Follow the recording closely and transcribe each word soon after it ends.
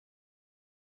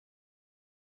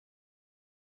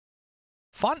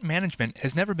Font management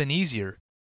has never been easier.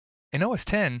 In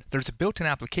OS X, there's a built-in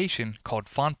application called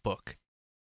FontBook.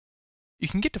 You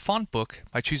can get to FontBook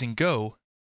by choosing Go,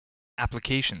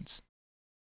 Applications.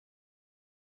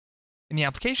 In the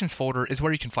Applications folder is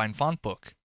where you can find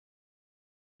FontBook.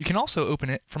 You can also open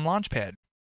it from Launchpad.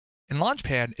 In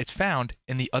Launchpad, it's found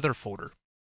in the Other folder.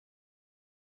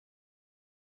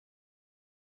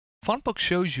 FontBook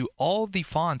shows you all the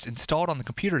fonts installed on the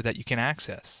computer that you can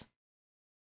access.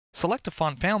 Select a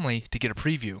font family to get a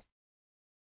preview.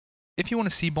 If you want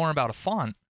to see more about a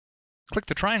font, click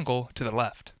the triangle to the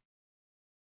left.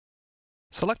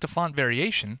 Select a font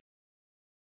variation,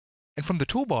 and from the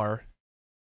toolbar,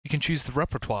 you can choose the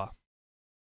repertoire.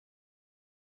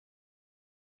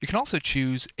 You can also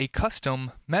choose a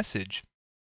custom message.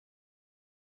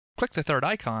 Click the third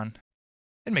icon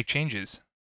and make changes.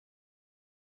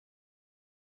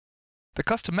 The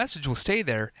custom message will stay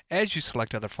there as you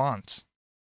select other fonts.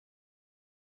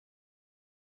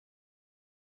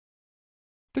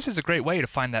 This is a great way to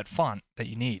find that font that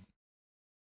you need.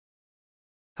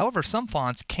 However, some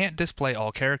fonts can't display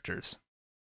all characters.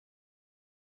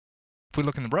 If we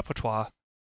look in the repertoire,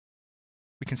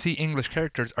 we can see English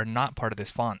characters are not part of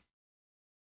this font.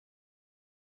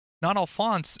 Not all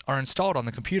fonts are installed on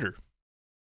the computer.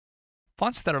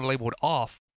 Fonts that are labeled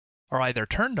off are either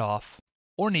turned off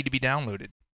or need to be downloaded.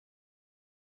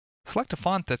 Select a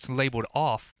font that's labeled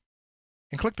off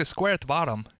and click the square at the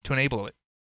bottom to enable it.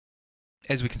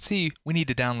 As we can see, we need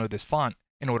to download this font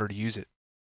in order to use it.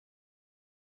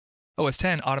 OS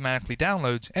X automatically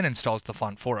downloads and installs the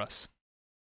font for us.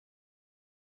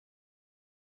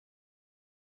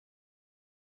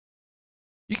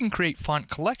 You can create font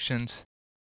collections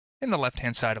in the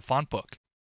left-hand side of FontBook.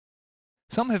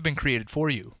 Some have been created for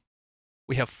you.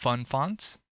 We have fun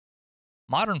fonts,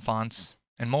 modern fonts,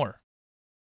 and more.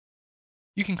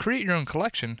 You can create your own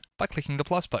collection by clicking the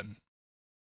plus button.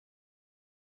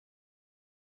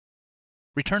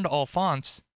 Return to all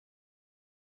fonts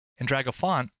and drag a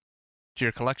font to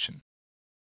your collection.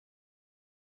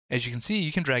 As you can see,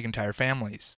 you can drag entire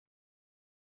families.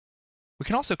 We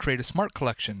can also create a smart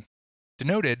collection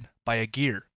denoted by a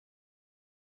gear.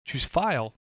 Choose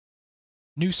File,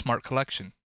 New Smart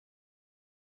Collection.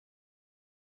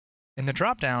 In the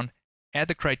drop-down, add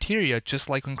the criteria just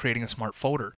like when creating a smart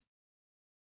folder.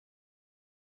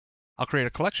 I'll create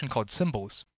a collection called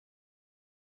Symbols.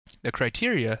 The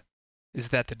criteria is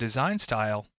that the design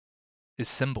style is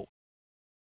symbol.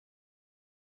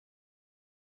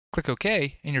 Click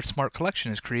OK and your smart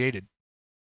collection is created.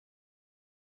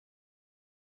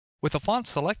 With a font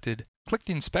selected, click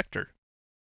the inspector.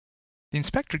 The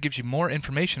inspector gives you more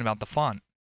information about the font,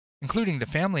 including the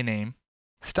family name,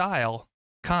 style,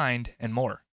 kind, and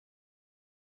more.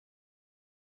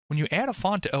 When you add a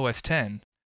font to OS X,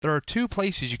 there are two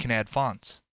places you can add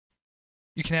fonts.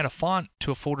 You can add a font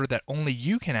to a folder that only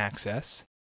you can access,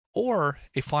 or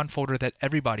a font folder that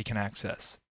everybody can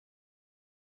access.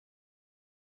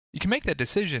 You can make that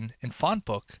decision in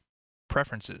FontBook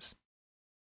Preferences.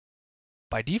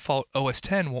 By default, OS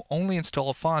X will only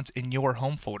install fonts in your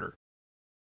home folder.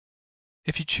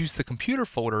 If you choose the computer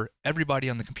folder, everybody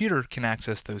on the computer can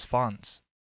access those fonts.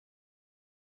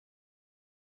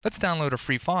 Let's download a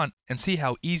free font and see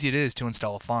how easy it is to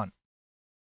install a font.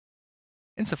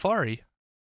 In Safari,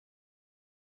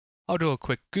 I'll do a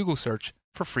quick Google search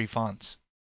for free fonts.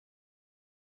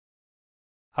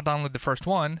 I'll download the first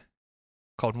one,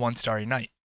 called One Starry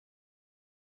Night.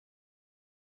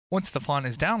 Once the font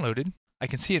is downloaded, I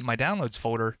can see it in my Downloads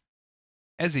folder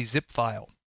as a zip file.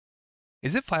 A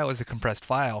zip file is a compressed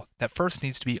file that first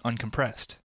needs to be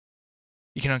uncompressed.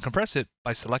 You can uncompress it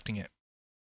by selecting it.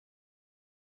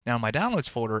 Now in my Downloads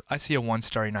folder, I see a One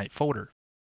Starry Night folder.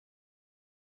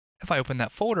 If I open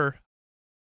that folder,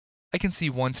 I can see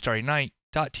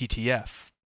onestarrynight.ttf,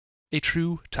 a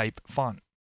true type font.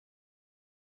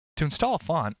 To install a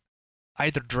font,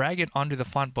 either drag it onto the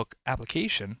FontBook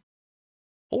application,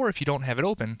 or if you don't have it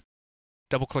open,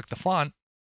 double-click the font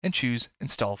and choose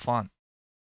Install Font.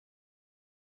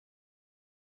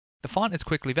 The font is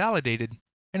quickly validated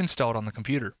and installed on the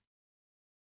computer.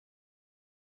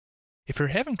 If you're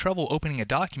having trouble opening a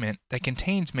document that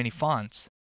contains many fonts,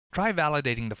 try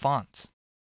validating the fonts.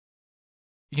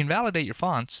 You can validate your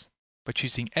fonts by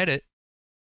choosing Edit,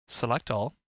 Select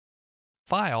All,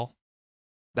 File,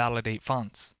 Validate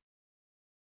Fonts.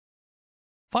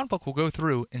 FontBook will go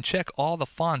through and check all the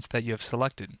fonts that you have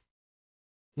selected.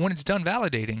 When it's done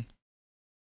validating,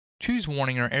 choose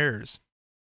Warning or Errors.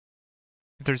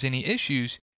 If there's any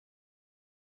issues,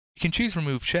 you can choose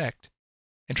Remove Checked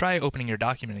and try opening your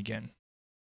document again.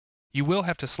 You will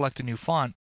have to select a new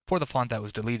font for the font that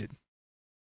was deleted.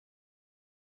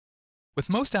 With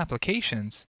most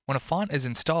applications, when a font is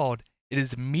installed, it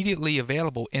is immediately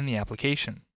available in the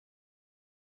application.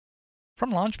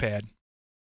 From Launchpad,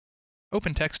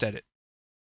 open TextEdit.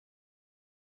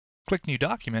 Click New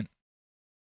Document.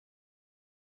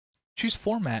 Choose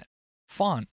Format,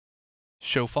 Font,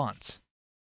 Show Fonts.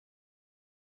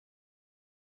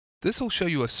 This will show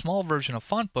you a small version of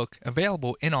FontBook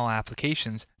available in all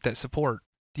applications that support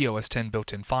the OS X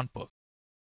built-in FontBook.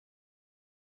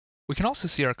 We can also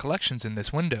see our collections in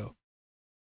this window,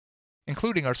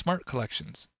 including our Smart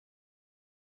Collections.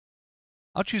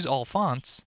 I'll choose All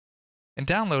Fonts and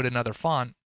download another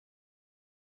font.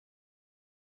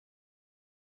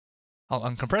 I'll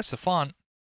uncompress the font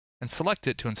and select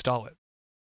it to install it.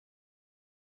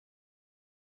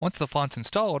 Once the font's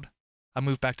installed, I'll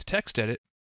move back to TextEdit.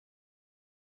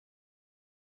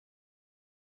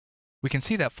 We can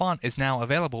see that font is now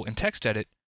available in TextEdit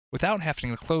without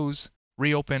having to close,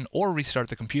 reopen, or restart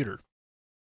the computer.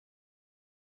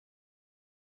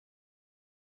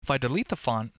 If I delete the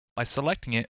font by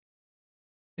selecting it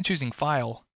and choosing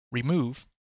File, Remove,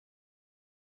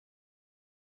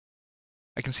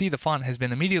 I can see the font has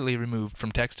been immediately removed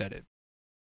from TextEdit.